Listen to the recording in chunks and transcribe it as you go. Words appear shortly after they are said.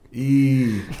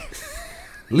Elite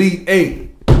 8.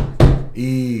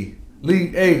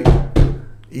 Elite 8.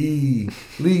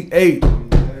 Elite 8.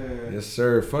 Yes,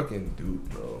 sir. Fucking dude,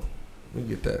 bro. Let me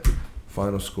get that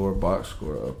final score, box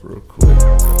score up real quick.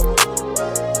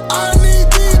 I need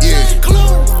DJ Clue.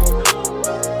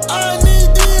 I need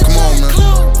DJ Come on, man.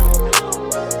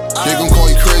 They gon' call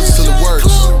you crazy till it works.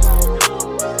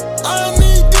 I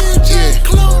need DJ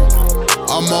Clue.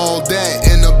 I'm all that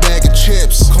in a bag of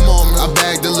chips. Come on, man. I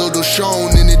bagged a little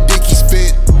Sean in the Dickies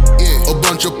fit. Yeah. A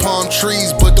bunch of palm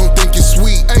trees, but don't think it's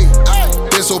sweet. Hey,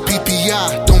 there's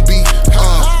OPPI, don't be.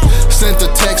 Sent a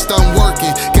text, I'm working.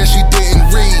 Guess she didn't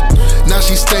read. Now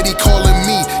she steady calling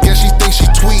me. Guess she thinks she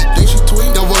tweet.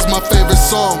 That was my favorite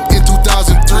song in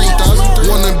 2003.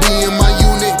 Wanna be in my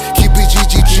unit, keep it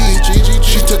GGG.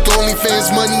 She took OnlyFans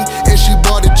money and she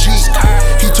bought a Jeep.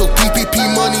 He took PPP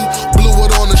money, blew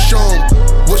it on the show.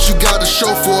 What you gotta show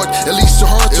for it? At least her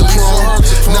heart's a chrome.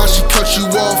 Now she cut you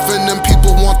off and them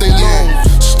people want they loan.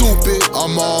 Stupid,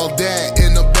 I'm all that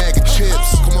in a bag of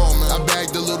chips. Come on, man. I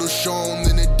bagged a little Sean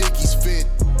in the Dickies fit.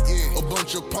 Yeah, a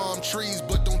bunch of palm trees,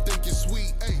 but don't think it's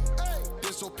sweet. Hey,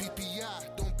 this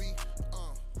OPPI, don't be.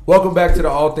 Welcome back to the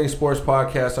All Things Sports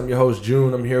Podcast. I'm your host,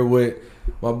 June. I'm here with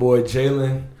my boy,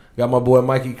 Jalen. Got my boy,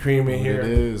 Mikey Cream in here. It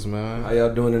is, man. How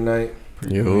y'all doing tonight?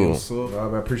 Yo.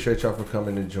 I appreciate y'all for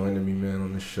coming and joining me, man,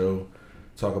 on the show.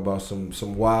 Talk about some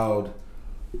wild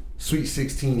Sweet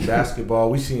 16 basketball.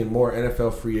 We seeing more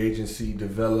NFL free agency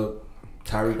develop.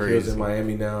 Tyreek Hill's in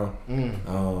Miami now.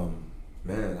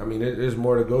 Man, I mean, there's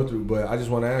more to go through, but I just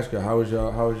want to ask you, how was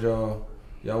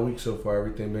y'all week so far?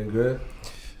 Everything been good?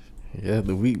 Yeah,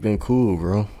 the week been cool,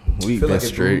 bro. Week been like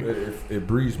straight. It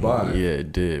breezed by. Yeah,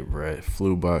 it did, bro. It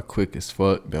flew by quick as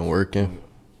fuck. Been working,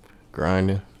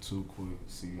 grinding. Too quick.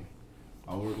 See,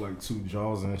 I work like 2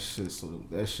 jobs and shit, so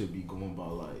that shit be going by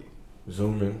like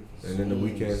Zooming. And then the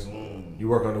weekends. You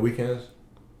work on the weekends?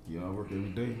 Yeah, I work every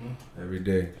day, man. Every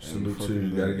day. Salute to you.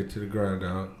 You gotta get to the grind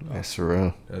out. That's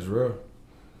real. That's real.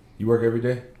 You work every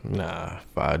day? Nah,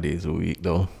 5 days a week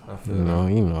though. I feel You know how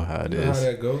it You know how is.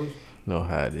 that goes? Know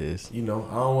how it is. You know,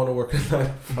 I don't want to work a 9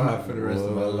 to 5 for the rest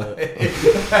of my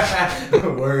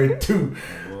life. Word too.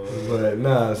 But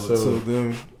nah, so Until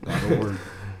then, gotta work.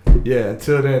 yeah,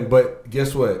 until then. But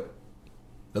guess what?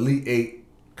 Elite 8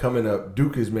 coming up.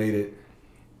 Duke has made it.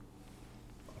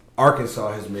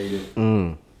 Arkansas has made it.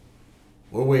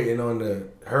 We're waiting on the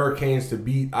Hurricanes to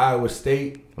beat Iowa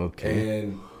State. Okay.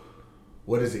 And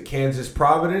what is it? Kansas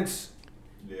Providence?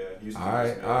 Yeah.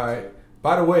 All right.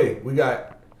 By the way, we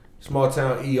got Small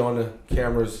Town E on the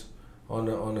cameras on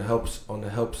the helps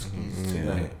skis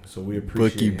tonight. So we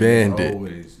appreciate Bookie him Bandit.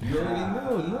 always. You already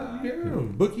know. Look, you hear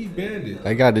him. Bookie Bandit.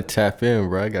 I got to tap in,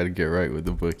 bro. I got to get right with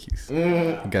the bookies.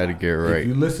 Got to get If right.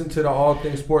 you listen to the All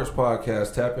Things Sports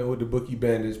Podcast, tap in with the Bookie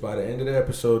Bandits. By the end of the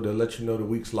episode, they'll let you know the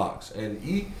week's locks. And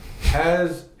E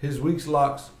has his week's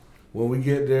locks. When we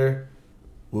get there,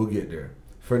 we'll get there.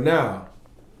 For now,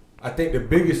 I think the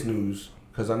biggest news,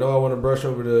 because I know I want to brush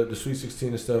over the Sweet 16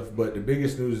 and stuff, but the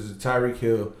biggest news is that Tyreek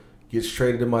Hill gets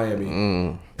traded to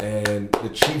Miami, and the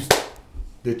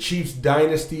Chiefs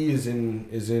dynasty is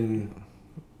in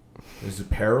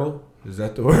peril? Is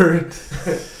that the word?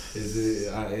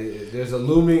 There's a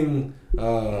looming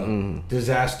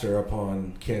disaster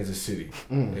upon Kansas City,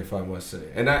 if I must say,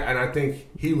 and I think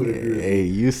he would agree. Hey,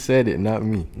 you said it, not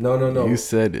me. No. You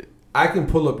said it. I can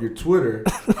pull up your Twitter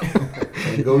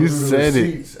and go You through the said it.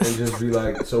 receipts and just be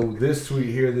like, so this tweet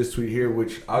here,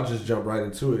 which I'll just jump right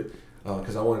into it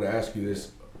because I wanted to ask you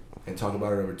this and talk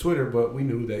about it over Twitter, but we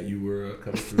knew that you were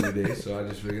coming through today, so I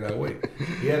just figured I'd wait.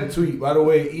 He had a tweet. By the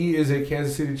way, E is a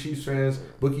Kansas City Chiefs fan.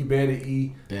 Bookie Bandit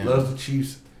E loves the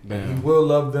Chiefs. He will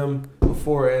love them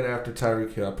before and after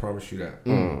Tyreek Hill. I promise you that,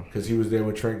 because he was there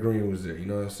when Trent Green was there. You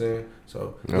know what I'm saying?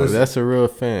 So No, that's a real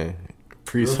fan.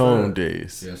 Priest Real home fan.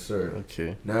 days. Yes, sir.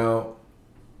 Okay. Now,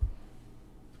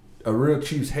 a real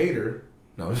Chiefs hater.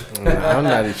 No, I'm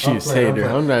not a Chiefs hater.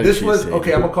 I'm not a This Chiefs was hater.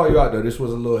 okay. I'm gonna call you out though. This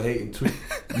was a little hating tweet.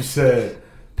 You said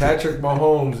Patrick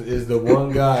Mahomes is the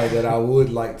one guy that I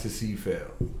would like to see fail.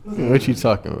 What you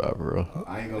talking about, bro?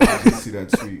 I ain't gonna let you see that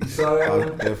tweet. So, I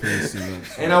definitely see that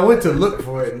tweet. And I went to look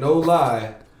for it. No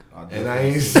lie. And I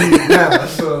ain't see it now.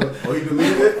 So you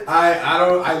deleted it? I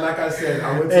don't. Like I said,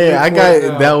 I went to Hey, look I for got it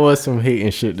now. that was some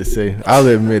hating shit to say. I'll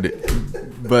admit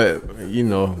it. But you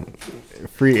know,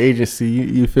 free agency.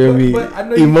 You feel me? But I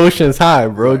know you- Emotions high,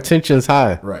 bro. Right. Tensions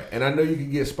high. Right. And I know you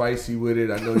can get spicy with it.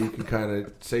 I know you can kind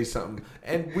of say something.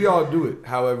 And we all do it.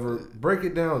 However, break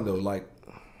it down, though. Like,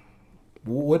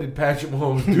 what did Patrick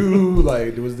Mahomes do?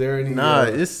 Like, was there any... Nah,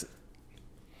 it's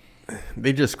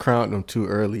they just crowned him too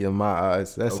early in my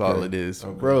eyes. That's Okay. all it is,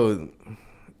 Okay. bro.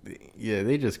 Yeah,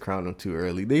 they just crowned him too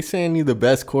early. They saying he's the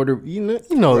best quarter. You know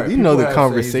Right, the people have said he's the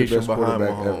conversation best behind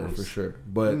quarterback ever, Mahomes for sure.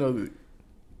 But You know,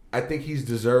 I think he's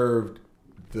deserved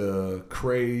the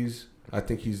craze. I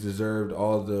think he's deserved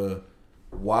all the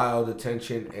wild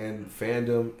attention and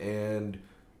fandom. And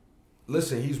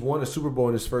listen, he's won a Super Bowl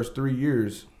in his first 3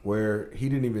 years, where he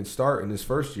didn't even start in his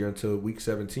first year until week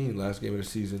 17, last game of the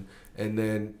season, and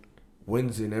then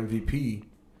wins an MVP.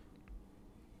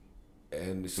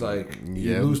 And it's like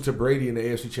you lose to Brady in the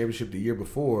AFC Championship the year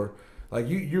before. Like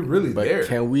you're really but there.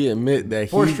 can we admit that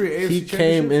Four straight AFC he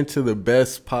came championships? into the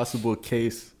best possible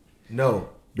case? No,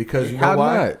 because you know How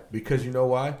why? not? Because you know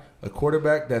why? A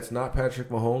quarterback that's not Patrick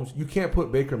Mahomes, you can't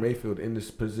put Baker Mayfield in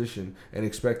this position and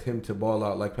expect him to ball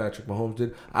out like Patrick Mahomes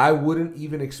did. I wouldn't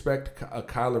even expect a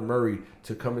Kyler Murray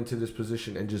to come into this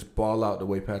position and just ball out the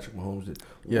way Patrick Mahomes did.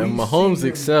 Yeah, We've Mahomes seen him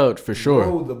excelled for sure.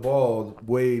 Throw the ball the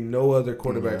way no other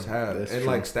quarterbacks have, that's and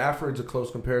true. like Stafford's a close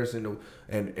comparison to,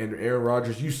 and Aaron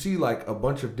Rodgers. You see like a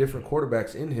bunch of different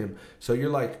quarterbacks in him, so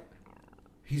you're like,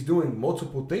 he's doing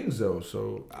multiple things though.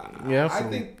 So I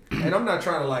think, and I'm not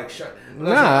trying to like shut.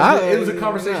 It was a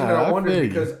conversation that I wondered feel you.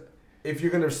 because if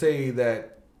you're gonna say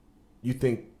that you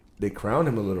think they crowned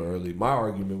him a little early, my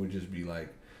argument would just be like,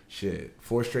 shit,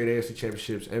 4 straight AFC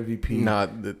championships, MVP. Nah,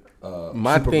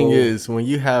 my Super thing Bowl. is when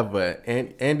you have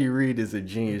Andy Reid is a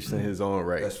genius in his own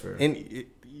right. That's fair. And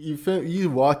you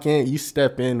walk in, you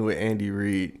step in with Andy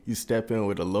Reid, you step in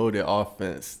with a loaded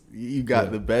offense. You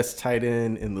got the best tight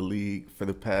end in the league for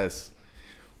the past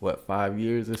 5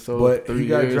 years or so. But 3 he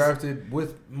got years. drafted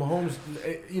with Mahomes,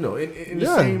 in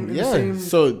the same.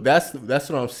 So that's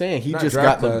what I'm saying. He Not just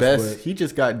draft got the class, best. but- He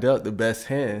just got dealt the best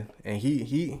hand, and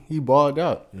he balled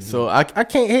out. So I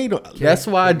can't hate on. That's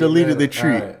why I deleted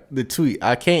the tweet.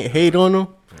 I can't hate on him,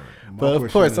 but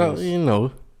of course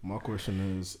My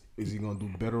question is he gonna do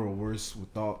better or worse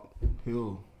without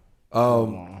Hill?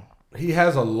 He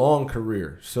has a long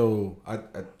career, so I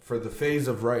for the phase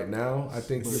of right now, I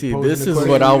think. See, this is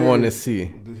what I want to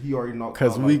see. He already knocked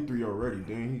 'Cause out like 3 already,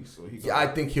 didn't he? So he got, Yeah, I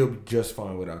think he'll be just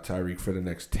fine without Tyreek for the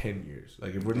next 10 years.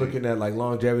 Like, if we're looking at, like,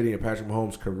 longevity in Patrick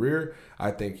Mahomes' career,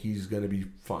 I think he's going to be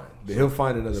fine. He'll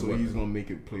find another so way. he's gonna make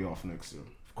it playoff next year.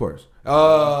 Of course.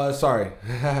 Sorry.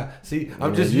 See,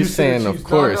 I'm just you used saying to the of Chiefs.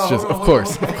 course, No, just hold of on,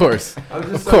 course, hold on. of course, I'm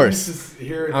just of so course. used to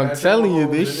hearing I'm Patrick telling you,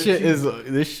 Mahomes this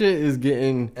and the shit Chiefs. is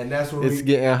getting. And that's what It's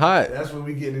getting hot. That's what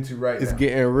we getting into right now. It's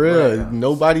getting real. Right now.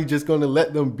 Nobody just gonna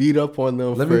let them beat up on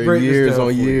them Let me for break this years down on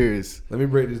for you. years. Let me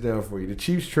break this down for you. The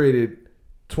Chiefs traded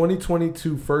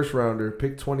 2022 first rounder,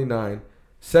 pick 29,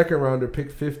 second rounder, pick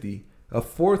 50, a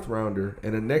fourth rounder,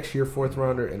 and a next year fourth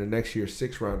rounder, and a next year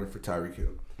sixth rounder for Tyreek Hill.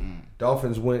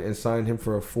 Dolphins went and signed him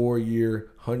for a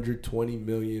 4-year, $120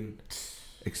 million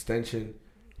extension.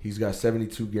 He's got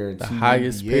 72 guaranteed. The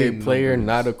highest paid NBA player, numbers.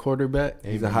 not a quarterback.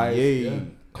 He's the highest ever.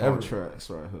 Contracts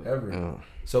right here. Ever.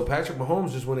 So Patrick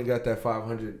Mahomes just went and got that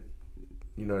 500,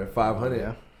 that 500.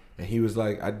 Yeah. And he was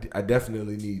like, I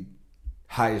definitely need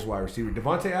highest wide receiver.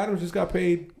 Devontae Adams just got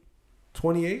paid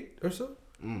 28 or so.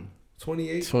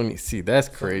 28. 20. See, that's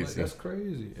Something like- crazy. that's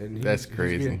crazy. And That's he's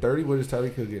crazy. getting 30. What is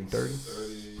Tyreek Hill getting? 30.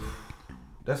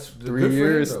 That's 3 good for him,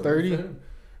 years, though. Good 30. for him.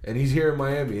 And he's here in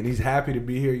Miami, and he's happy to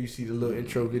be here. You see the little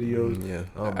intro videos. Yeah,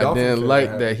 Dolphins I didn't fans like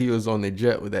are that happy. he was on the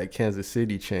jet with that Kansas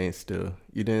City chain still.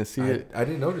 You didn't see it? I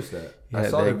didn't notice that. He I had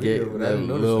saw the that, video, but I that didn't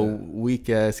notice little that. weak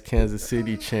ass Kansas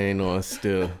City chain on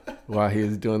still while he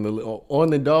was doing on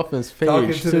the Dolphins page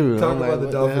Talking too. about I'm like, the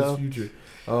what Dolphins' hell? future.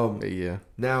 But yeah,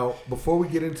 Now, before we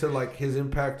get into like his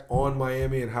impact on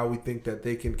Miami and how we think that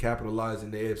they can capitalize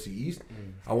in the AFC East,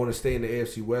 I want to stay in the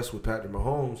AFC West with Patrick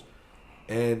Mahomes,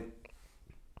 and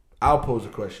I'll pose a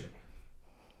question.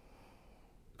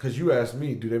 Because you asked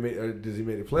me, does he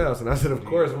make the playoffs? And I said, of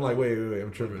course. I'm like, wait,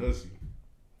 I'm tripping. Does he?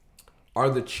 Are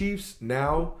the Chiefs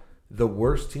now the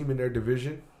worst team in their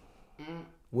division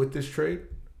with this trade?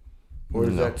 Or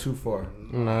is No. that too far?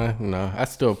 nah. I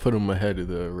still put him ahead of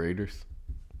the Raiders.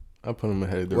 I put him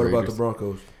ahead of the What Raiders. about the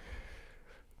Broncos?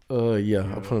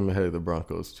 Yeah, I put him ahead of the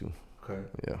Broncos too. Okay.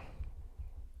 Yeah.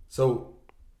 So,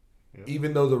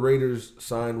 even though the Raiders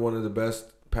signed one of the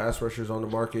best pass rushers on the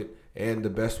market and the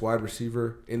best wide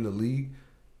receiver in the league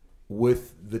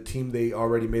with the team they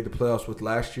already made the playoffs with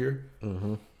last year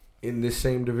in this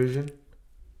same division,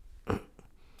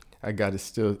 I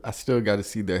still got to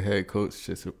see their head coach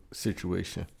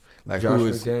situation. Like Josh the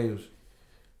McDaniels.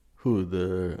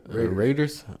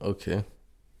 Raiders? Okay.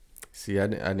 See, I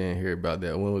didn't hear about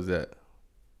that. When was that?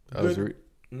 That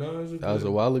was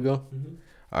a while ago. Mhm.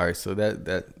 All right, so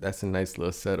that's a nice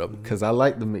little setup because I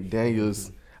like the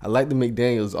McDaniels. I like the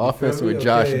McDaniels offense feel me? with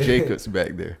Josh Okay. Jacobs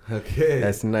back there. Okay.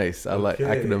 That's nice. I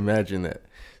Okay. can imagine that.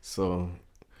 So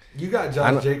You got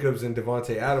Josh Jacobs and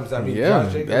Devontae Adams. I mean, Yeah,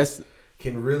 Josh Jacobs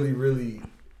can really, really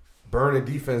burn a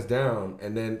defense down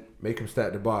and then make them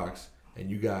stack the box. And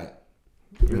you got...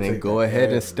 And then go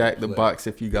ahead and stack the box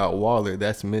if you got Waller.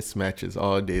 That's mismatches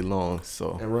all day long.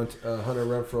 So and run Hunter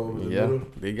Renfrow over the middle.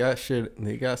 They got shit.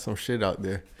 They got some shit out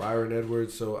there. Byron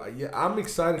Edwards. So I'm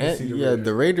excited to see the Raiders.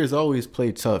 The Raiders always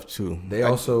play tough too. They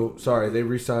they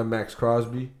re-signed Max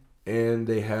Crosby, and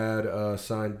they had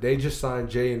signed. They just signed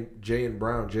Jay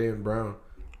Brown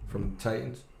from the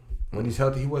Titans. When he's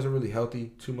healthy, he wasn't really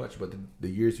healthy too much, but the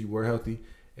years he were healthy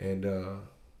and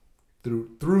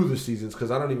through the seasons, because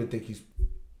I don't even think he's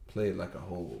played like a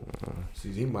whole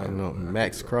season. He might know.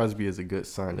 Max Crosby is a good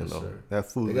signing though. Sir.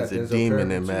 That fool is a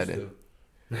demon in Madden.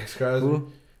 Max Crosby,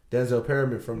 Denzel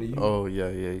Perriman from the U. Oh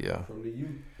yeah. From the U,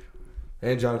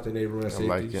 and Jonathan Abram at safety.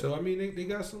 Like so I mean, they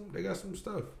got some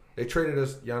stuff. They traded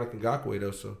us Yannick Ngakoue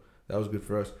though, so that was good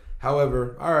for us.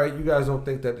 However, all right, you guys don't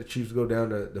think that the Chiefs go down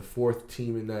to the fourth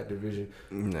team in that division?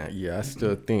 Nah, yeah, I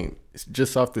still think it's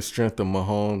just off the strength of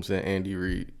Mahomes and Andy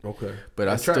Reid. Okay, but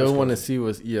I still want to see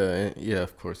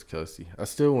of course, Kelsey. I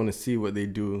still want to see what they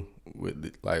do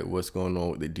with what's going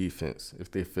on with the defense if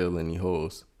they fill any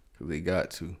holes, because they got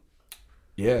to.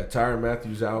 Yeah, Tyrann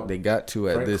Mathieu out. They got to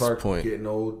at Frank this Clark point. Getting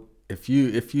old. If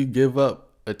you give up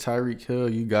a Tyreek Hill,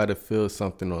 you got to feel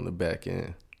something on the back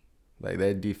end. Like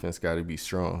that defense got to be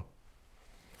strong.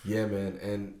 Yeah, man,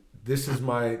 and this is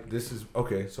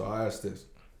okay. So I ask this: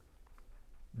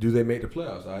 do they make the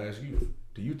playoffs? I ask you: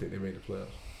 do you think they make the playoffs?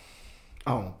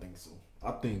 I don't think so. I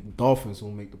think Dolphins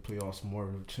will make the playoffs more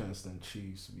of a chance than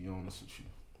Chiefs, to be honest with you.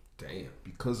 Damn,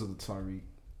 because of the Tyreek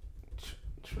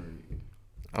trade.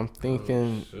 I'm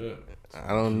thinking. I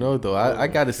don't know though. I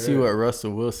got to see what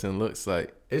Russell Wilson looks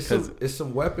like. It's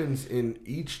some weapons in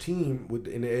each team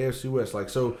in the AFC West. Like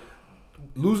so.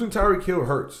 Losing Tyreek Hill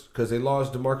hurts because they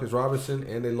lost Demarcus Robinson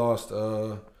and they lost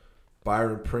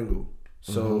Byron Pringle.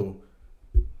 So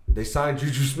they signed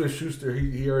Juju Smith-Schuster.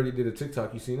 He already did a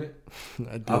TikTok. You seen it?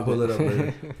 I'll pull it up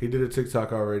later. He did a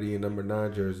TikTok already in number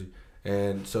 9 jersey.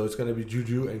 And so it's going to be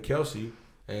Juju and Kelsey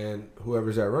and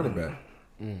whoever's at running back.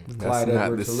 That's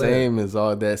not the same as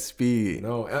all that speed.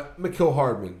 No, Mecole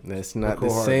Hardman. That's not the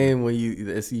same when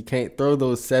you can't throw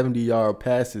those 70-yard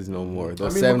passes no more.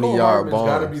 Those 70-yard bombs.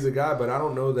 Got to be the guy, but I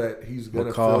don't know that he's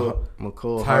gonna fill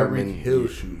Tyreek Hill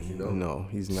shoes. You know, no,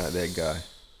 he's not that guy.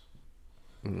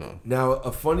 No. Now,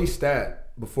 a funny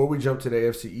stat before we jump to the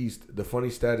AFC East. The funny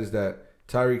stat is that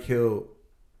Tyreek Hill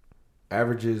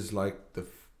averages like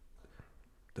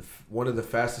one of the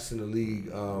fastest in the league.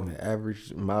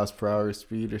 Average miles per hour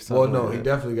speed or something. Well, no, he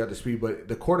definitely got the speed, but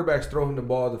the quarterbacks throw him the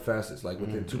ball the fastest, like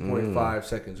within 2.5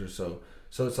 seconds or so.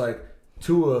 So it's like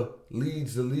Tua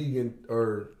leads the league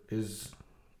or his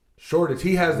shortest.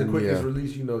 He has the quickest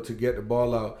release, to get the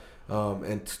ball out,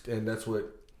 and that's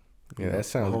what. That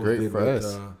sounds great for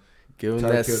us. Give him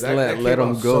that slant, let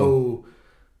him go. So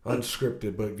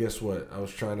unscripted, but guess what? I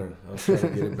was trying to get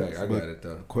it back. I got it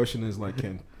though. The question is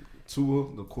can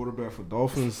Tua, the quarterback for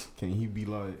Dolphins, can he be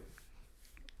like?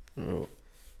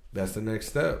 That's the next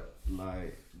step.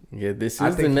 This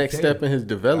is the next step in his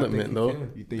development, though.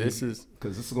 This is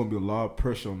because this is gonna be a lot of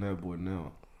pressure on that boy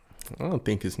now. I don't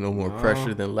think it's no more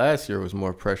pressure than last year. Was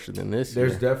more pressure than this year.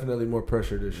 There's definitely more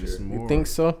pressure this year. You think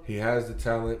so? He has the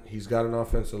talent. He's got an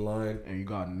offensive line, and you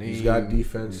got name. He's got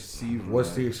defense. Receiver,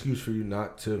 What's the excuse for you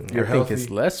not to? I think it's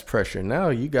less pressure now.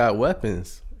 You got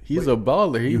weapons. He's a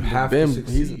baller. You have to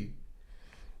succeed.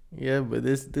 Yeah, but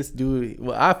this dude.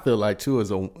 Well, I feel like Tua is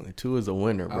a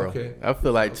winner, bro. Okay. I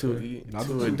feel like Tua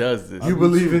does this. You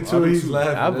believe in Tua? He's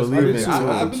laughing. I believe in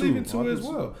Tua. I believe in Tua as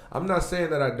well. I'm not saying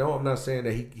that I don't. I'm not saying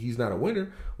that he's not a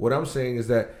winner. What I'm saying is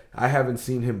that I haven't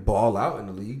seen him ball out in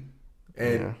the league.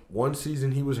 And one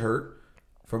season he was hurt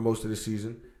for most of the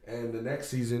season, and the next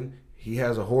season he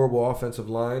has a horrible offensive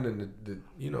line, and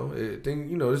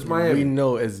it's Miami. We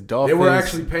know as Dolphins, they were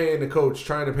actually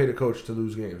trying to pay the coach to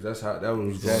lose games. That's how that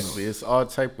was exactly. It's all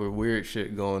type of weird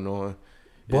shit going on.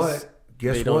 But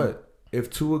guess what? If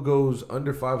Tua goes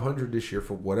under 500 this year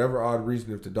for whatever odd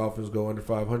reason, if the Dolphins go under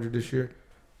 500 this year,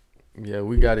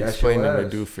 we got to explain them to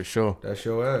do for sure. That's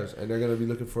your ass, and they're gonna be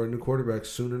looking for a new quarterback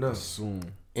soon enough.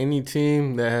 Any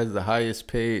team that has the highest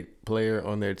paid player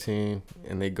on their team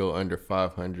and they go under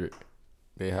 500.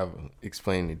 They have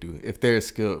explained to do if they're a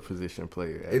skilled position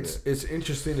player. It's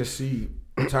interesting to see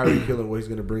Tyreek Hill and what he's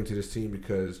going to bring to this team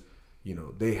because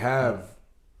they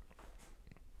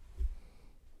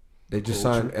just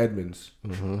signed Edmonds,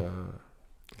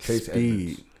 Chase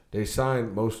Edmonds. They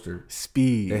signed Mostert.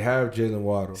 Speed. They have Jalen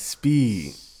Waddle.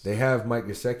 Speed. They have Mike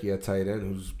Gesicki at tight end,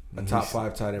 who's a top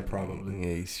 5 tight end probably.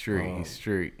 Yeah, he's straight. He's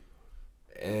straight.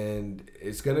 And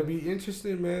it's gonna be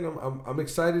interesting, man. I'm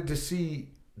excited to see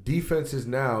defenses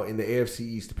now in the AFC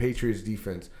East. The Patriots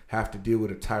defense have to deal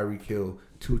with a Tyreek Hill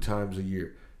 2 times a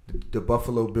year. The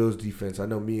Buffalo Bills defense. I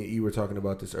know me and E were talking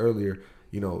about this earlier.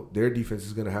 You know, their defense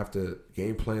is gonna have to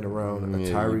game plan around a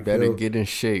Tyreek Hill. Better get in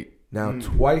shape. Now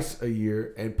twice a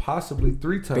year and possibly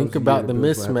 3 times. Think a year about the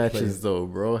Bills will have to mismatches though,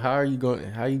 bro. How are you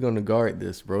going to guard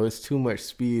this, bro? It's too much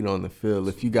speed on the field.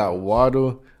 If you got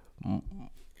Waddle,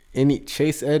 any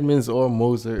Chase Edmonds or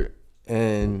Moser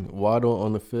and Waddle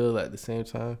on the field at the same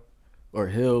time, or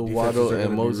Hill, Waddle,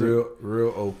 and Moser,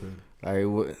 real open. Like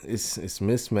it's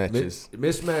mismatches.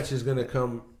 Mismatch is gonna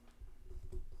come.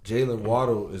 Jalen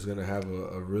Waddle is gonna have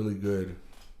a really good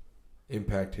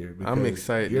impact here. I'm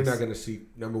excited. You're not gonna see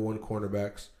number 1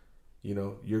 cornerbacks. You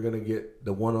know, you're gonna get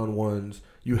the one-on-ones.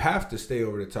 You have to stay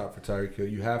over the top for Tyreek Hill.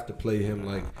 You have to play him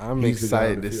like. I'm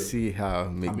excited to see how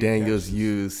McDaniels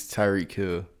use Tyreek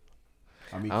Hill.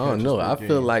 I don't know. I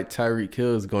feel like Tyreek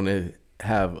Hill is gonna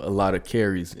have a lot of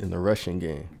carries in the rushing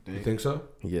game. You think so?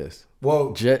 Yes.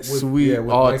 Well, jet sweep,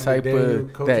 all Mike type McDaniel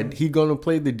of coaching. that. He gonna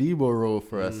play the Debo role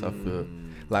for us. I feel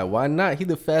like why not? He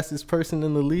the fastest person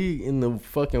in the league in the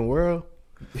fucking world.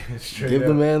 Give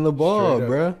the man the ball,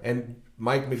 bro. And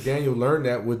Mike McDaniel learned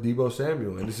that with Debo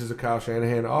Samuel, and this is a Kyle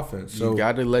Shanahan offense. So you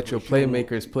gotta let your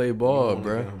playmakers play ball,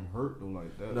 bro.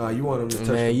 No, you want him to touch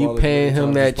the Man, ball you as paying many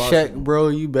him times that as check, possible. bro.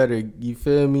 You better, you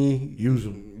feel me? Use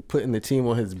him. Putting the team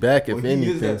on his back, if He is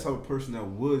anything. that type of person that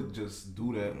would just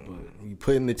do that, but You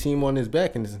putting the team on his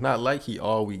back, and it's not like he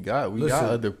all we got. We Listen, got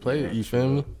other players. You feel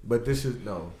me? But this is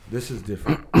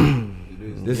different. it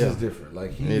is. This is different.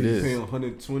 Like It is. Paying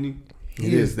 120.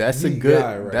 He is. That's the a good.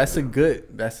 guy right that's now.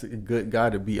 a good guy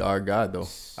to be our guy, though.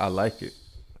 I like it.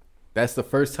 That's the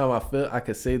first time I feel I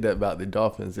could say that about the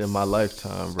Dolphins in my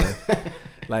lifetime, bro.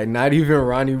 Like not even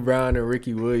Ronnie Brown and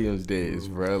Ricky Williams days,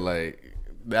 bro. Like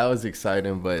that was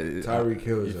exciting, but Tyreek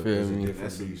Hill is you a feel me? different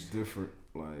That's beast. different.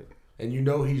 Like, And you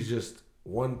know he's just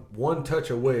one touch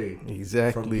away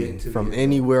Exactly from from the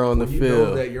anywhere on the when you know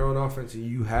field. that you're on offense and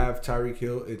you have Tyreek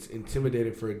Hill, it's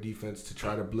intimidating for a defense to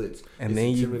try to blitz. And it's then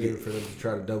intimidating for them to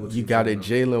try to double. You team got a someone.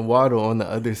 Jalen Waddle on the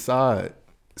other side.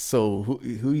 So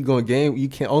who you gonna game? You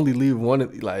can only leave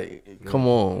one. Like, come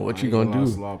on, what you gonna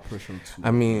It's a do? lot of pressure on Tua,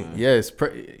 I mean, man.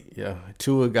 yeah,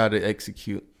 Tua got to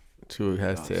execute. Tua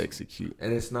has to execute.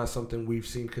 And it's not something we've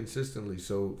seen consistently.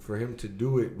 So for him to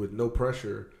do it with no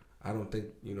pressure, I don't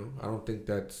think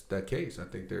that's that case. I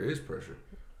think there is pressure.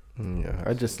 Yeah,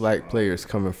 I just like players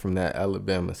coming from that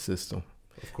Alabama system.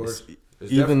 Of course.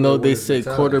 It's Even though definitely they a say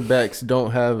mentality. quarterbacks don't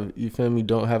have, you feel me,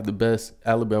 don't have the best,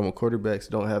 Alabama quarterbacks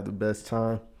don't have the best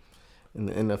time in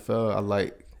the NFL. I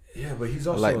like, Yeah, but he's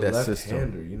also like a that left-hander.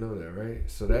 system. You know that, right?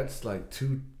 So that's like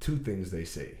two things they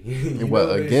say. You what,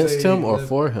 know they against say him or left-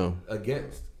 for him?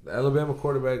 Against. The Alabama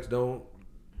quarterbacks don't.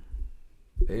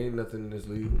 They ain't nothing in this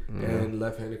league. And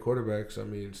left-handed quarterbacks, I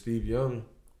mean, Steve Young,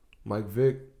 Mike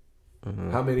Vick.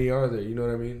 How many are there? You know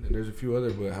what I mean? And there's a few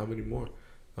other, but how many more?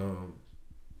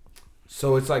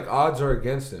 So it's like odds are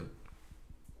against him.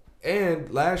 And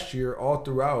last year, all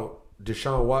throughout,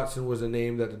 Deshaun Watson was a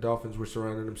name that the Dolphins were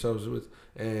surrounding themselves with,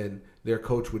 and their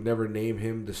coach would never name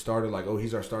him the starter, like, oh,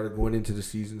 he's our starter going into the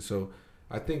season. So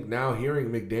I think now hearing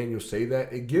McDaniel say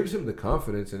that, it gives him the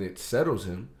confidence and it settles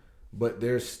him, but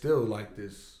there's still like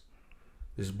this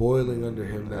boiling under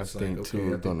him that's I like, think okay, Tua's I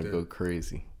think gonna that- go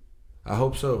crazy. I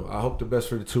hope so. I hope the best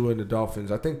for the Tua and the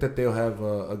Dolphins. I think that they'll have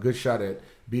a good shot at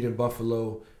beating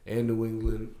Buffalo and New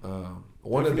England.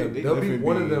 One of them, they'll beat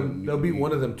one of them. They'll beat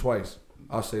one of them twice.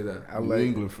 I'll say that. I New like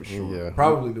England for sure. Yeah,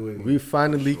 Probably New England. we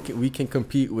finally we can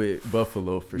compete with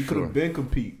Buffalo for We could sure. have been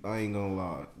compete. I ain't gonna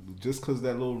lie. Just because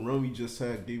that little run we just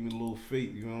had gave me a little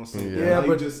fate. You know what I'm saying? Yeah. Yeah, Now you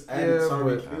but- just added yeah,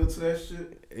 Tyreek but- Hill to that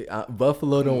shit.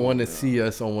 Buffalo don't want to see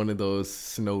us on one of those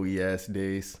snowy ass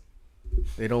days.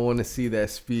 They don't want to see that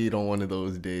speed on one of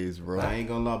those days, bro. I ain't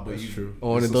gonna lie, but That's you true. On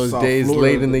one it's of a those South days Florida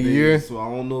late in the days, year. so I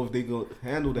don't know if they gonna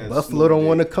handle that. Buffalo don't snow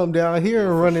want to day. come down here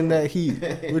and run in that heat.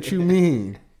 What you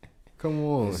mean? Come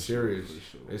on. It's serious.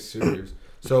 It's serious.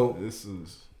 So This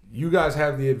is you guys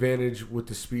have the advantage with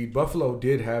the speed. Buffalo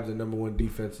did have the number one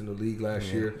defense in the league last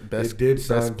year. Best, they did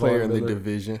sign best player Von in the Miller.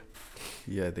 division.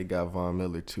 Yeah, they got Von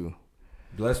Miller too.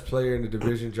 Best player in the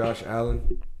division, Josh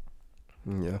Allen.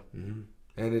 Yeah.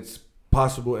 And it's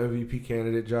possible MVP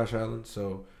candidate Josh Allen.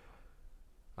 So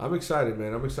I'm excited,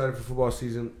 man. I'm excited for football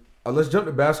season. Let's jump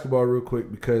to basketball real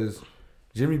quick because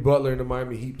Jimmy Butler and the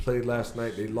Miami Heat played last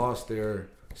night. They lost their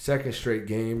second straight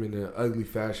game in an ugly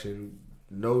fashion.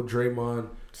 No Draymond,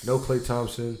 no Klay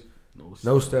Thompson,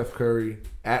 no Steph Curry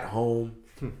at home.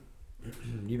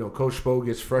 You know, Coach Spo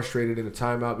gets frustrated in a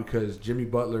timeout because Jimmy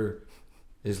Butler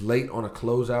is late on a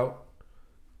closeout.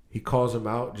 He calls him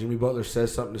out. Jimmy Butler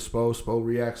says something to Spo. Spo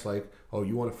reacts like, "Oh,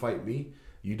 you want to fight me?"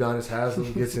 Udonis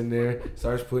Haslem gets in there,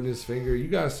 starts putting his finger. You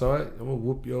guys saw it. I'm gonna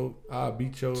whoop yo. I'll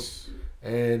beat yo.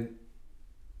 And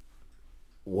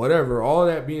whatever. All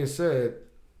that being said,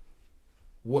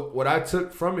 what I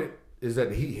took from it is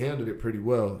that he handled it pretty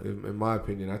well, in my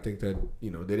opinion. I think that, they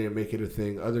didn't make it a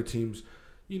thing. Other teams,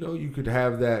 you could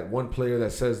have that one player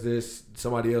that says this,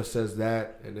 somebody else says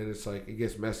that, and then it's like it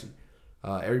gets messy.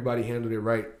 Everybody handled it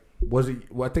right. Was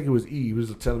it? Well, I think it was E. He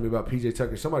was telling me about PJ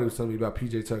Tucker. Somebody was telling me about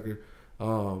PJ Tucker.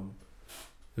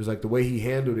 It was like the way he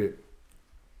handled it.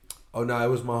 Oh no, it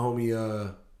was my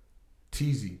homie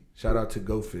Teasy. Shout out to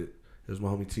GoFit. It was my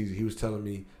homie Teasy. He was telling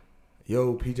me,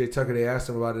 "Yo, PJ Tucker." They asked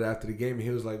him about it after the game, and he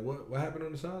was like, "What happened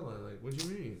on the sideline? Like, what you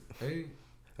mean? Hey,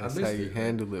 that's how you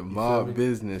handle it. Mob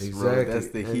business, exactly. Bro. That's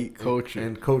the Heat culture."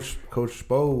 And Coach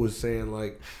Spo was saying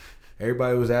like,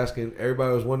 everybody was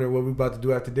wondering what we about to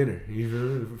do after dinner,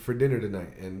 for dinner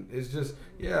tonight. And it's just,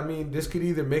 this could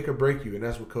either make or break you. And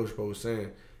that's what Coach Spo was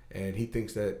saying. And he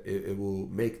thinks that it will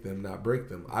make them, not break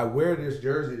them. I wear this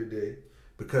jersey today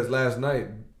because last night,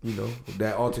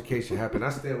 that altercation happened.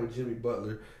 I stand with Jimmy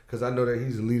Butler because I know that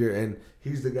he's a leader and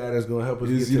he's the guy that's going to help us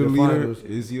get to the finals.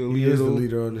 Is he a leader? He is the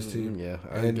leader on this team. Yeah.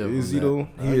 And is he though?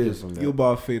 He is. He'll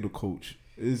about to fade the coach.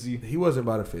 Is he? He wasn't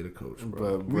about to fade the coach,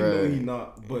 bro. But we know he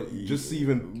not. But just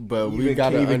even. But we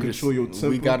gotta control your temper.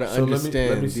 We gotta understand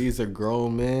let me these are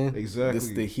grown men. Exactly. This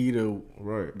is the heat of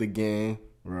the game.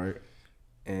 Right.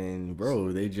 And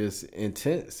bro, they just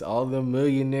intense. All the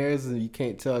millionaires, and you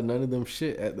can't tell none of them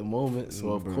shit at the moment.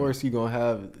 So of course you're gonna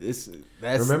have this.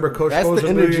 Remember, Coach Spo's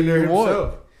a millionaire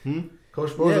himself.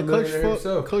 Coach Spo's a millionaire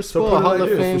himself. Coach Spo, a Hall of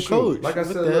Fame coach. Like I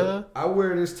said, look, I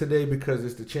wear this today because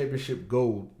it's the championship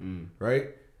gold, right?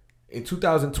 In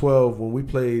 2012, when we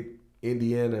played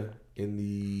Indiana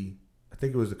in I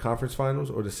think it was the conference finals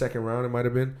or the second round, it might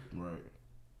have been. Right.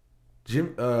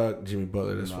 Jimmy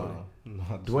Butler, that's funny.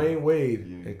 Dwayne Wade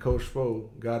and Coach Spo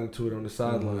got into it on the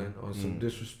sideline on some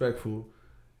disrespectful.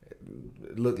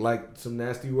 It looked like some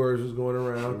nasty words was going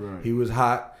around. Right. He was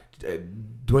hot.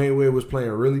 Dwayne Wade was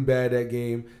playing really bad that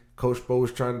game. Coach Spo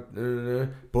was trying to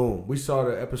boom. We saw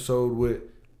the episode with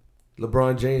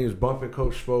LeBron James bumping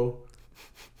Coach Spo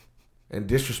and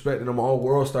disrespecting him on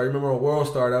World Star. You remember on World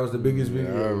Star, that was the biggest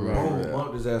video. Boom,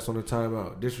 bumped his ass on the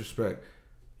timeout. Disrespect.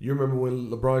 You remember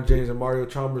when LeBron James and Mario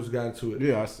Chalmers got into it?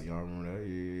 Yeah, I see. I remember that.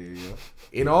 Yeah.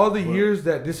 In all the years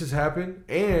that this has happened,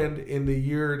 and in the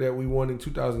year that we won in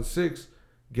 2006,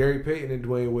 Gary Payton and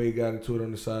Dwayne Wade got into it on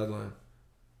the sideline.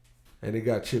 And it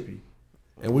got chippy.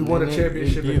 And we won a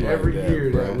championship in every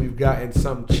year that we've gotten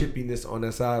some chippiness on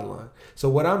that sideline. So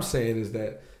what I'm saying is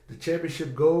that the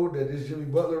championship gold that this Jimmy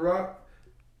Butler rock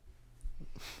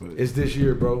is this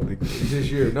year, bro. It's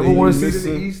this year. Number one seed in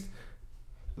the East.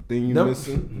 The thing you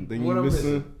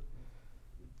missing,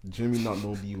 Jimmy not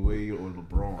no D Wade or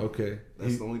LeBron. Okay,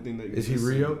 that's the only thing that is he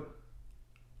Rio?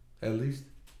 At least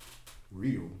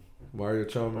Rio. Mario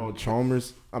Chalmers. Oh,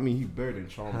 Chalmers. I mean, he's better than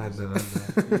Chalmers.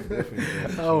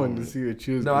 I wanted to see what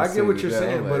you was. No, I get what you're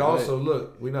saying, but also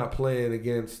look, we're not playing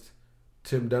against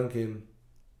Tim Duncan,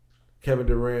 Kevin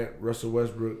Durant, Russell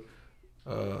Westbrook.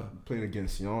 Playing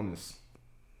against Giannis.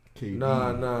 KD.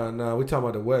 Nah. We talking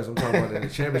about the West. I'm talking about the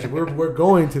championship. We're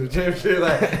going to the championship.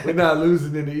 Like, we're not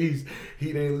losing in the East.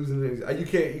 Heat ain't losing in the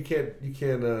East. You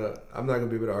can't. I'm not gonna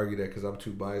be able to argue that because I'm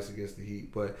too biased against the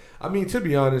Heat. But I mean, to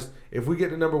be honest, if we get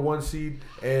the number 1 seed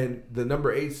and the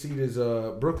number 8 seed is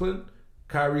Brooklyn,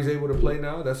 Kyrie's able to play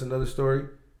now. That's another story.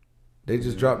 They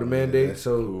just dropped the mandate,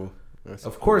 so cool.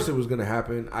 Of course it was gonna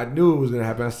happen. I knew it was gonna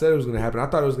happen. I said it was gonna happen. I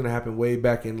thought it was gonna happen way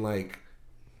back in like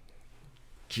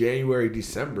January,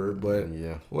 December, but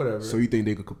whatever. So you think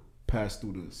they could pass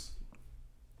through this?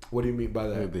 What do you mean by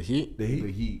that? The Heat? The Heat?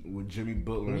 The Heat with Jimmy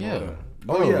Butler. Yeah.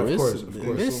 Of course.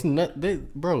 It's not,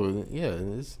 bro. Yeah,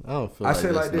 I don't feel. I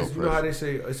say like this. You know how they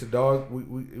say it's a dog?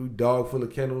 We dog full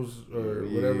of kennels or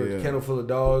whatever. Yeah. Kennel full of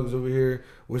dogs over here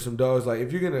with some dogs. Like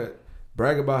if you're gonna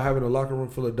brag about having a locker room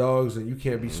full of dogs and you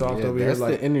can't be soft over here,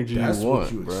 like the energy that's you want,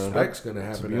 what you bro. expect's gonna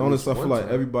happen. To be honest, I feel like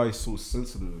everybody's so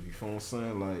sensitive. You feel what I'm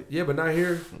saying? Like but not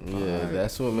here. Yeah,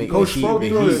 that's what makes Coach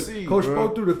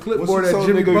Spo threw the clipboard at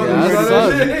Jimmy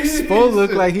Butler. Spo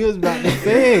looked like he was about to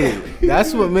fade.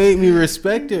 That's what made me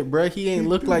respect it, bro. He ain't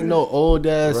look like no old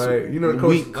ass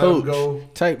weak coach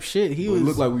type shit. He was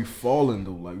look like we falling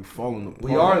though. Like we falling apart.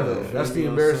 We are though. That's the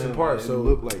embarrassing part. So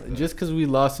look like just because we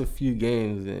lost a few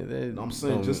games, I'm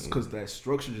saying just because that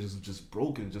structure is just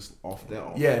broken just off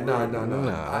that.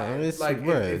 It's like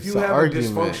if you have a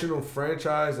dysfunctional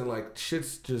franchise and like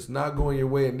shit's just not going your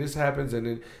way and this happens and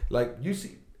then like you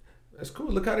see, That's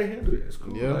cool. Look how they handled it. It's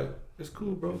cool. Yeah. Like, it's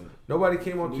cool, bro. Nobody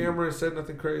came on camera and said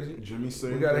nothing crazy. Jimmy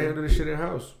said We gotta handle this shit in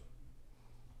house.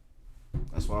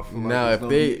 That's why I feel Now,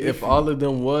 like if all of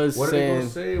them was What are they gonna saying,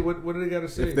 say? What do they gotta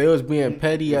say? if they was being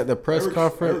petty at the press Eric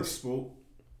conference,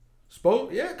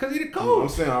 Spoke? Yeah, because he the I'm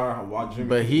coach. saying, all right, why Jimmy?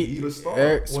 but the star.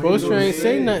 Eric What he Spoelstra gonna ain't say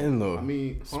say? nothing though. I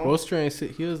mean, Spoelstra ain't say,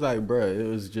 he was like, bruh, it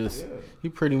was just, Yeah. he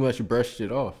pretty much brushed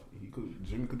it off.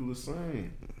 Jimmy could do the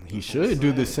same. He should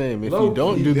do the same. If Low you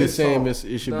don't key, do the this same,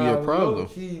 song- it should be a Low problem.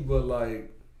 key, but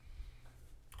like,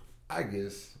 I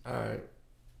guess. All right.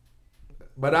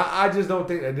 But I just don't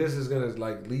think that this is gonna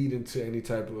like lead into any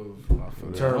type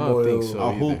of turmoil. I don't think so.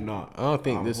 I hope either. not. I don't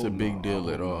think I this is a hope big not. deal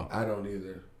I at hope all. I don't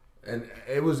either. And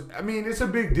it was. I mean, it's a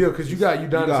big deal because you got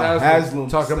Udonis got Haslam Haslam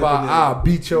talking about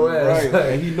stepping in. beat your ass. Right, Like,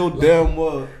 and he know damn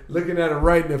well. looking at him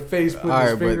right in the face, putting All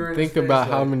his right, finger but in think his about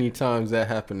face, how like, many times that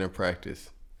happened in practice.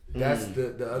 That's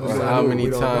the other Or side. how of it. many We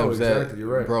don't know times that, exactly.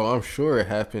 You're right. bro? I'm sure it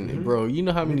happened, bro. You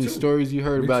know how Me many too. stories you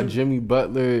heard Me about too. Jimmy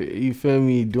Butler? You feel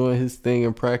me doing his thing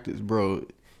in practice, bro?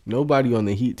 Nobody on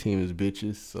the Heat team is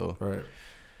bitches, so Right.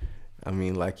 I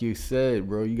mean, like you said,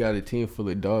 bro, you got a team full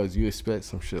of dogs. You expect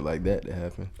some shit like that to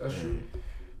happen. That's true.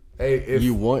 Hey, if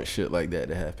You want shit like that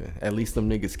to happen. At least them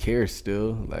niggas care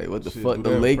still. Like, what the Shit, fuck? do The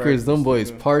that in Lakers, them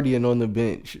practice, boys nigga. partying on the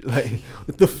bench. Like,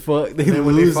 what the fuck? They and then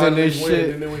when they losing finally this win, shit.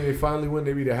 and then when they finally win,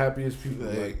 they be the happiest people.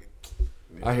 Like,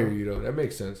 I hear you though. That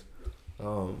makes sense.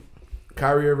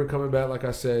 Kyrie Irving coming back, like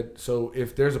I said. So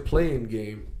if there's a play-in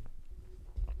game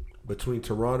between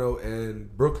Toronto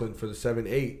and Brooklyn for the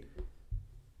 7-8,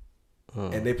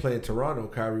 and they play in Toronto,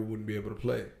 Kyrie wouldn't be able to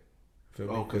play. Feel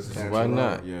me? Oh, because Why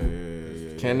not? Yeah.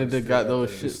 Canada still got got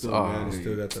those the- shits. still Oh, mandate. They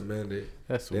still got the mandate.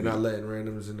 that's They're weak. not letting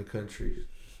randoms in the country.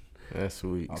 That's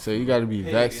weak. So you got to be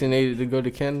vaccinated to go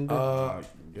to Canada.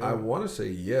 I want to say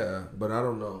yeah, but I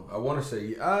don't know. I want to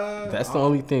say That's the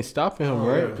only thing stopping him,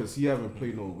 right? Because he haven't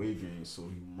played no away games, so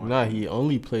he might. Nah, he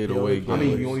only played He away only games. I played-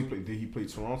 mean, he only played. Did he play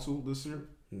Toronto this year?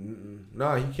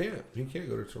 Nah, he can't. He can't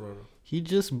go to Toronto. He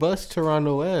just bust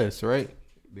Toronto ass, right?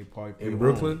 They probably In played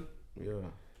Brooklyn? home. Yeah,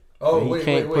 Oh, He wait.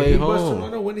 can't play He bust home.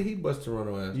 Toronto? When did he bust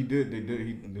Toronto ass? he did. They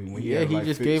did. When Yeah, had he like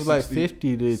just 50, gave like 60,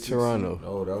 50 to 60. Toronto.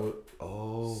 Oh, that was...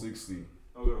 Oh. 60.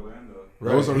 Orlando.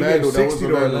 Right. That was He Orlando. gave That was 60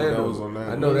 to Orlando. That was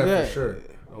Orlando. I know that Yeah. for sure.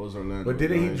 That was Orlando. But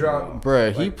didn't he Right, drop-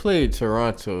 Bruh, he Like- played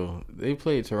Toronto. They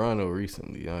played Toronto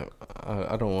recently.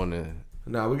 I don't want to.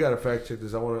 Nah, we gotta fact check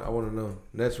this. I want to know.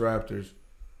 Nets Raptors.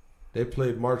 They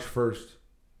played March 1st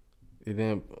It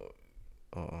didn't.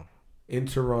 in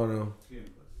Toronto.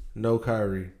 No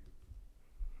Kyrie.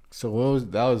 So when was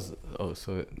that? Was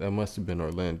so that must have been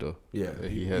Orlando. Yeah,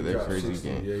 That he had that dropped crazy 60.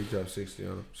 game. Yeah, he dropped 60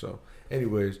 on him. So,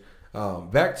 anyways,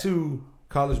 back to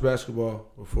college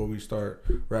basketball before we start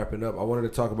wrapping up. I wanted to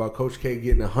talk about Coach K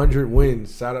getting 100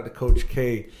 wins. Shout out to Coach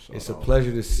K. It's a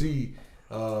pleasure to see.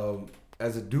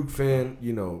 As a Duke fan,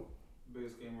 you know.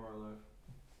 Biggest game of our life.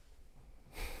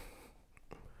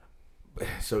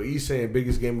 So he's saying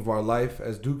biggest game of our life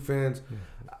as Duke fans.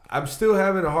 I'm still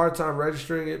having a hard time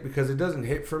registering it because it doesn't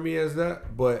hit for me as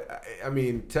that. But I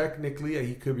mean, technically,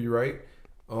 he could be right.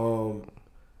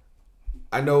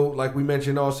 I know, like we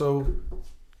mentioned, also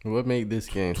What made this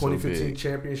game so 2015 big?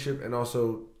 championship and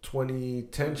also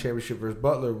 2010 championship versus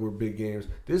Butler were big games.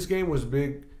 This game was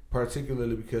big,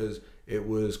 particularly because it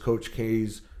was Coach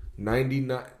K's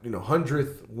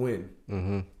 100th win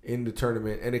in the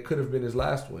tournament, and it could have been his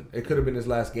last win. It could have been his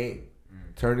last game,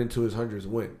 turned into his 100th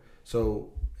win. So,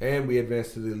 and we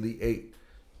advanced to the Elite Eight.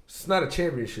 It's not a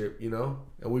championship, you know,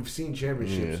 and we've seen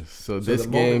championships. Yeah. So this the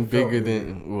game moment felt bigger bigger.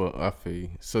 than I feel you.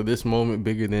 So this moment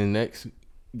bigger than next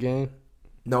game.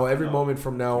 No, every moment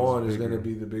from now It's on is bigger. going to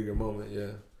be the bigger moment, yeah.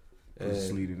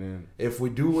 Just And lead it in. if we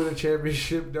do win a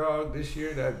championship, dog, this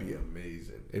year, that'd be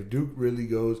amazing. If Duke really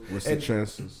goes, What's and the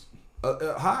chances?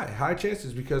 high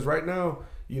chances, because right now,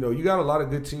 you know, you got a lot of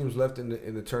good teams left in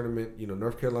the tournament. You know,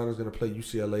 North Carolina's going to play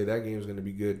UCLA. That game's going to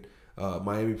be good.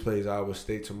 Miami plays Iowa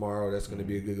State tomorrow. That's going to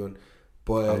be a good one.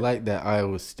 But I like that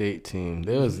Iowa State team.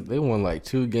 They won like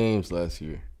 2 games last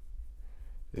year.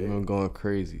 They've been going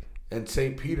crazy. and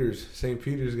St. Peter's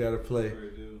got to play.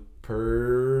 Purdue.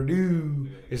 Purdue.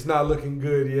 It's not looking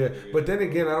good yet. But then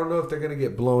again, I don't know if they're going to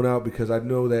get blown out because I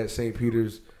know that St.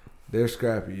 Peter's, they're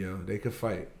scrappy, yo. They could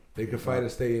fight. They could fight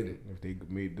and stay in it. If they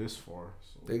made this far.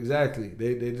 So. Exactly.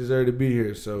 They deserve to be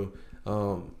here. So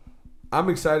I'm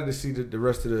excited to see the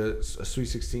rest of the Sweet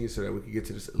 16 so that we can get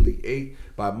to this Elite 8.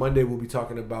 By Monday, we'll be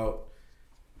talking about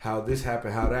how this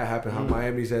happened, how that happened, how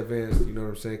Miami's advanced. You know what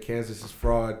I'm saying? Kansas is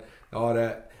fraud, all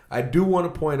that. I do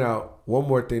want to point out one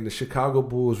more thing. The Chicago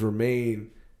Bulls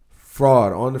remain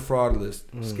fraud on the fraud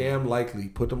list. Scam likely.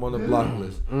 Put them on the block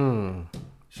list.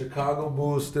 Chicago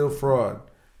Bulls still fraud,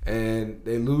 and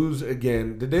they lose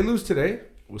again. Did they lose today?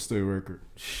 What's their record?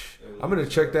 I'm gonna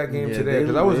check that game Yeah, today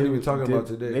because I wasn't they- even talking about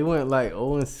today. They went like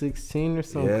 0-16 or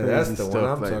something. Yeah, crazy that's the one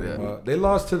stuff I'm like talking that. about. They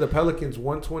lost to the Pelicans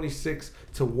 126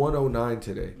 to 109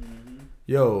 today.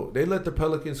 Yo, they let the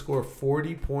Pelicans score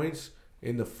 40 points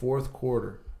in the fourth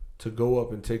quarter to go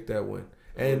up and take that win.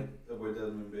 And where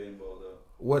Desmond Bain balled out.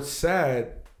 what's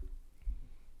sad,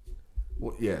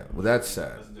 that's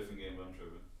sad. That's a different game, but I'm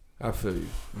tripping. I feel you.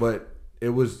 But it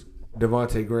was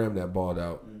Devontae Graham that balled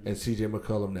out and CJ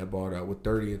McCollum that balled out with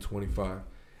 30 and 25.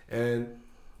 And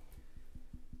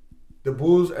the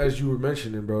Bulls, as you were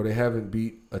mentioning, bro, they haven't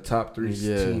beat a top 3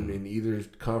 team in either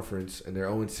conference, and they're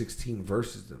 0-16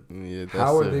 versus them. Yeah,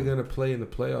 How are they going to play in the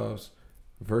playoffs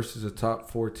versus a top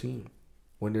 4 team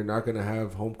when they're not going to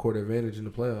have home court advantage in the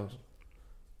playoffs?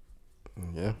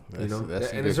 Yeah, You know,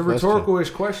 that's and good it's a question. rhetorical-ish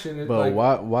question. It's But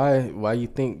like, why you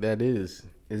think that is?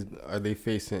 Are they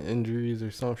facing injuries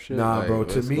or some shit? Nah, Like, bro.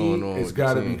 To what's me, going on it's with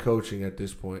got to the be team? coaching at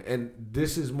this point. And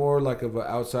this is more like of an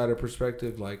outsider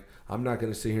perspective. Like, I'm not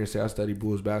going to sit here and say I study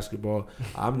Bulls basketball.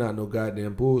 I'm not no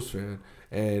goddamn Bulls fan.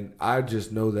 And I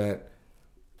just know that,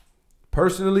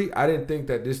 personally, I didn't think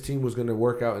that this team was going to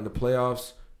work out in the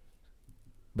playoffs.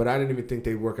 But I didn't even think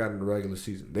they'd work out in the regular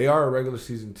season. They are a regular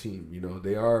season team. You know,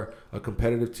 they are a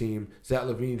competitive team. Zach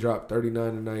LaVine dropped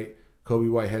 39 tonight. Kobe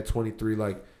White had 23.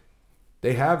 Like,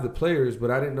 they have the players,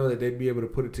 but I didn't know that they'd be able to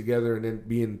put it together and then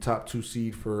be in the top 2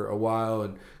 seed for a while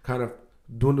and kind of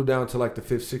dwindle down to like the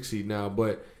 5th, 6th seed now.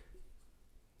 But,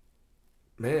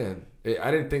 man,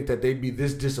 I didn't think that they'd be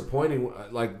this disappointing.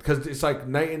 Like, because it's like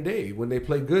night and day. When they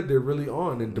play good, they're really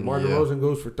on. And DeMar DeRozan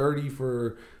goes for 30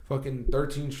 for fucking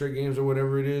 13 straight games or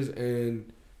whatever it is.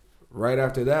 And right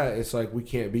after that, it's like, we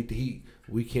can't beat the Heat.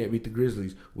 We can't beat the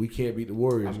Grizzlies. We can't beat the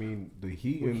Warriors. I mean, the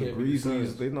Heat We and the can't beat the Grizzlies,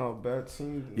 Suns. they not a bad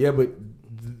team. Yeah, but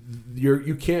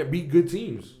you can't beat good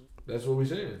teams. That's what we're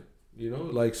saying. You know,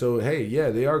 like, so, hey,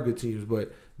 yeah, they are good teams,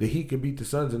 but the Heat can beat the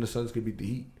Suns and the Suns can beat the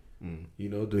Heat. You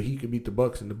know, the Heat could beat the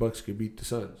Bucks and the Bucks could beat the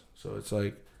Suns. So it's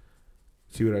like,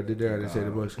 see what I did there? I didn't say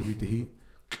the Bucks could beat the Heat.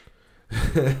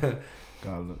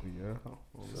 God, yeah.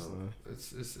 So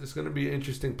it's gonna be an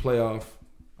interesting playoff.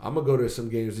 I'm gonna go to some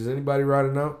games. Is anybody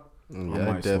riding out? Yeah, I I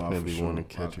might slide definitely for want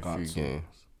to sure. catch I a got few to. games.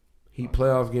 Heat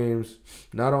playoff games.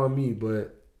 Not on me,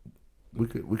 but we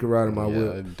could ride in my Yeah,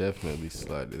 whip. I definitely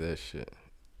slide to that shit.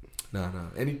 Nah.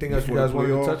 Anything else you Before guys the wanted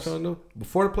to playoffs? touch on though?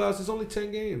 Before the playoffs, it's only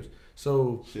 10 games.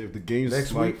 So Shit, if the game's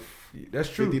next like week, that's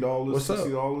true. $50, What's up?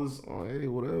 $60, hey,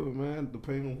 whatever, man.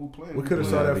 Depending on who playing. We who coulda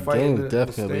playing. saw that the fight in game's the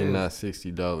definitely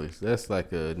stands. not $60. That's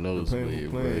like a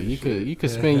nosebleed, bro. playing, You shit. could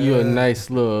spend you a nice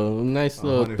little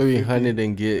 150. 300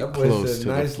 and get That boy close said to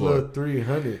the nice floor. little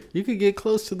 300. You could get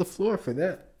close to the floor for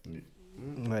that.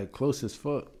 Like close as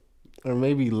fuck. Or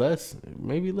maybe less.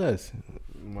 Maybe less.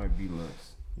 It might be less.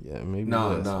 Yeah, maybe Nah.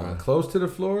 less. bro. Close to the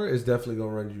floor is definitely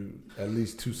gonna run you at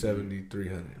least 270,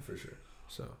 300 for sure.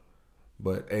 So,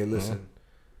 but hey, listen,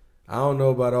 I don't know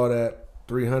about all that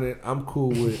 300. I'm cool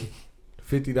with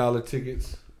 $50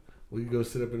 tickets. We can go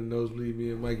sit up in the nosebleed,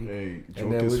 me and Mikey, Hey, and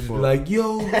drunk then as we'll just be fuck. like,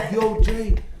 yo,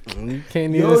 Jay. You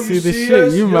can't Yo, even see you the see shit.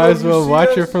 us? You Yo, might as you well see watch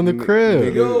us? it from the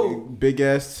crib. Yo. Big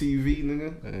ass TV,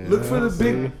 nigga. Yeah, Look for the see?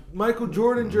 big Michael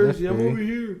Jordan jersey. I'm Okay. over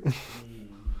here.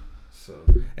 So,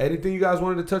 anything you guys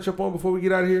wanted to touch up on before we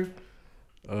get out of here?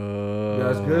 You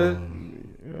guys good?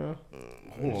 Yeah.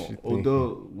 What Hold you on. think? Odell,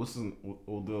 what's the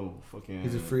Odell fucking?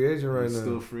 He's a free agent right He's now.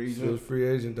 still a free Still a agent? free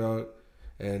agent, dog.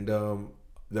 And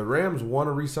the Rams want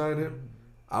to re-sign him.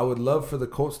 I would love for the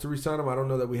Colts to re-sign him. I don't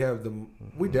know that we have them.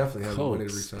 We definitely have the money to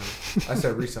Colts. re-sign him. I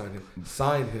said re-sign him.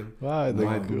 Sign him. Why the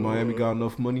Miami got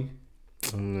enough money.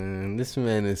 Man, this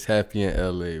man is happy in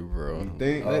LA, bro. You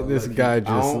think? Let this like, guy I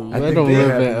just don't- I let think him they live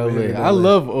happy in with him in LA. I LA.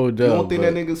 love You Odell. don't think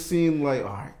that but- nigga seem like,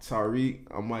 all right, Tyreek,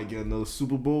 I might get another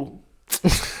Super Bowl?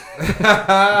 He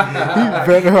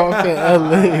better off in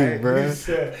LA, bro. He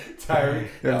said Tyreek.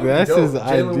 If that's his Jalen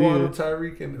idea. Waddle,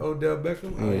 Tyreek, and Odell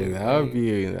Beckham. Yeah, that would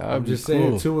be. I'm be just cool.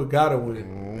 saying, Tua gotta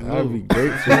win. That would be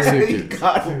great for tickets.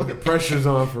 The pressure's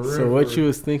on for real. So what for you real.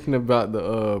 was thinking about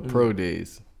the pro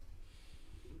days?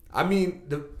 I mean,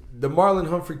 the Marlon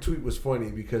Humphrey tweet was funny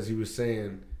because he was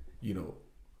saying, you know,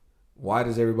 why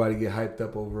does everybody get hyped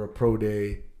up over a pro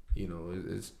day? You know,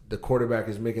 it's the quarterback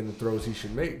is making the throws he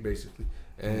should make, basically.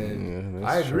 And Yeah,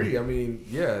 I that's agree. true. I mean,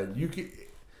 yeah, you can.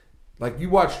 Like, you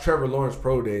watch Trevor Lawrence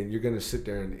pro day, and you're gonna sit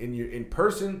there and in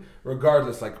person,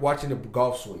 regardless. Like watching a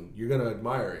golf swing, you're gonna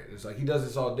admire it. It's like he does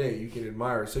this all day. You can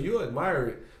admire it, so you'll admire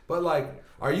it. But like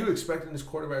are you expecting this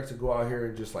quarterback to go out here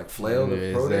and just like flail the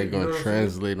Is pro day? that going to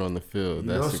translate on the field?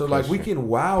 You know, That's so the like we question. can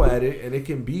wow at it, and it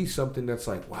can be something that's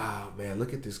like, wow, man,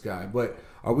 look at this guy. But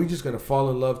are we just gonna fall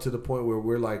in love to the point where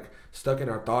we're like stuck in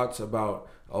our thoughts about,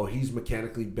 oh, he's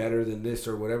mechanically better than this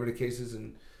or whatever the case is,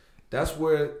 and that's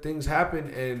where things happen.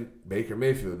 And Baker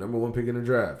Mayfield, number 1 pick in the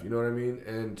draft, you know what I mean?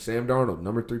 And Sam Darnold,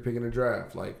 number 3 pick in the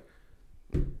draft. Like,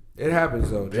 it happens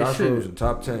though. Josh Rosen,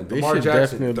 top 10. They Lamar should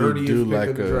Jackson, definitely 30th do pick like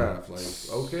in the a- draft.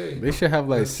 Like, okay. They should have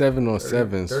like 7 on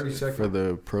 7s 30 seconds. for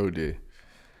the pro day.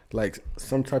 Like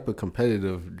some type of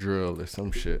competitive drill or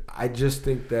some shit. I just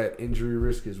think that injury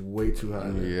risk is way too high.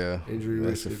 Man. Yeah, Injury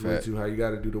that's risk a is way fact. too high. You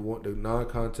got to do the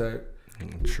non-contact.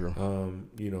 True.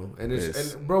 You know, and it's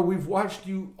Yes. and bro, we've watched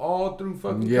you all through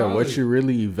fucking Yeah, college. what you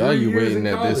really years in evaluating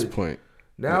at this college. point?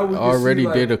 Now we can already see,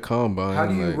 like, did a combine. How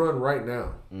do you like, run right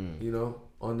now? You know,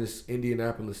 on this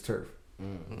Indianapolis turf,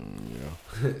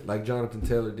 yeah. like Jonathan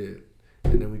Taylor did,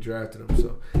 and then we drafted him.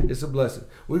 So it's a blessing.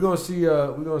 We're gonna see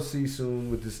soon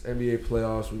with this NBA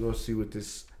playoffs. We're gonna see with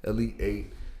this Elite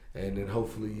Eight, and then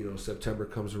hopefully September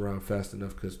comes around fast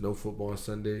enough because no football on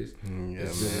Sundays. Yeah,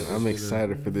 It's man. been- I'm it's been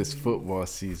excited for this football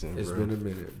season, It's bro. been a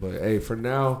minute, but hey, for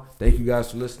now, thank you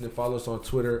guys for listening. Follow us on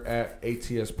Twitter at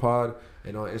ATS Pod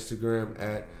and on Instagram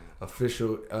at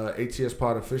official ATS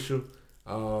Pod official.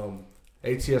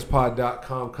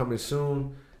 ATSPod.com coming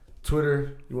soon.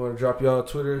 Twitter, you want to drop y'all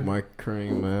Twitter? Mike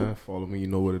Crane, man. Follow me. You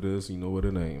know what it is. You know what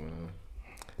it ain't, man.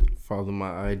 Follow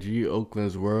my IG,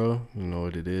 Oakland's World. You know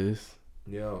what it is.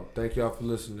 Yo, thank y'all for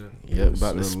listening. Yep,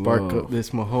 about to Sir spark love. up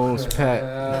this Mahomes pack.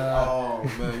 Oh,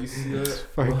 man. You see that?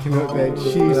 Sparking up that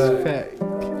cheese pack.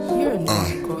 You're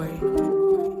not Corey.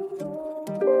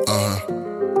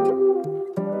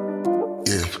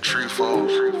 Yeah. Tree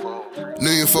falls. Knew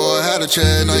you before I had a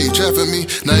chat, now you trapping me.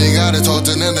 Now you gotta talk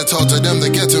to them to talk to them to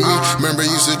get to me. Remember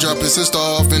you used to drop your sister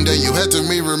off and then you head to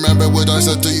me. Remember what I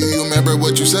said to you, you remember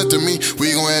what you said to me.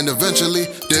 We gon' end eventually,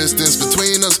 distance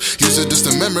between us. Used to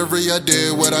distant memory, I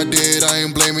did what I did. I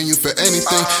ain't blaming you for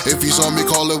anything. If you saw me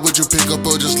call it, would you pick up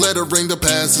or just let it ring? The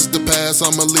past is the past,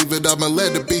 I'ma leave it, I'ma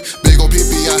let it be. Big ol'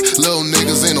 PPI, little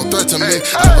niggas ain't no threat to me.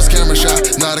 I was camera shy,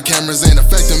 now the cameras ain't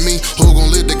affecting me. Who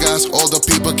gon' lead the guys? All the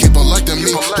people keep on liking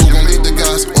me. Who gon' lead the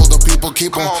guys? All the people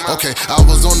keep on. Okay, I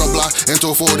was on the block,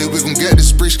 into 40, we gon' get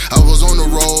this breach. I was on the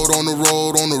road with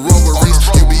Reese.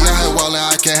 You be out here wildin',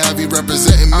 I can't have you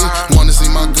representing me. Wanna see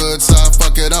my good side?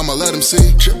 Fuck it, I'ma let him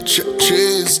see.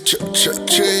 Cheers,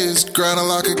 grinding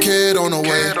like a kid on the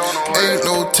way. Ain't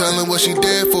no telling what she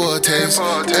did for a taste.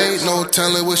 Ain't no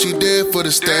telling what she did for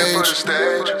the stage.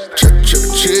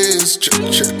 Cheers,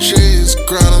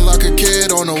 grinding like a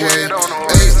kid on the way.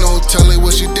 Ain't no telling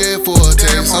what she did for a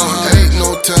taste. Ain't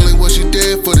no telling what she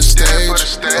did for the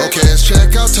stage. Okay, let's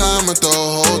check out time at the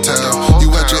hotel. You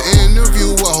at your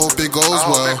interview, I hope it goes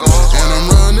well. And I'm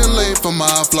running late for my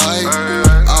flight.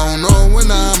 I don't know when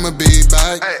I'ma be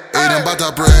back. Ain't about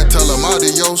that bread, tell them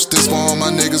adios. This for all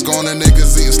my niggas gone and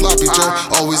niggas eating sloppy Joe.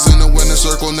 Always in the winning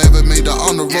circle, never made it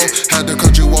on the road. Had to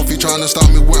cut you off, you trying to stop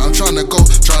me where I'm trying to go.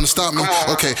 Trying to stop me,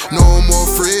 okay, no more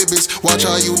freebies. Watch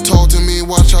how you talk to me,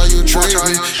 watch how you treat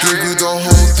me. Give you the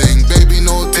whole thing, baby,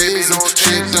 no teasing.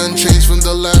 Shit done changed from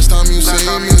the last time you see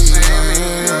me.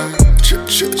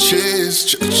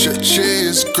 Cheers,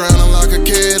 grinding like a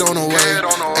kid on the way.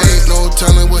 Ain't no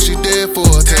telling what she did for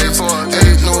a taste.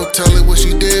 Ain't no telling what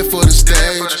she did for the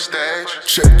stage.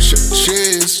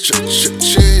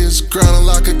 Cheers, grinding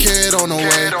like a kid on the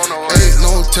way. Ain't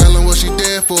no telling what she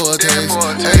did for a taste.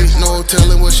 Ain't no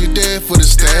telling what she did for the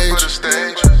stage.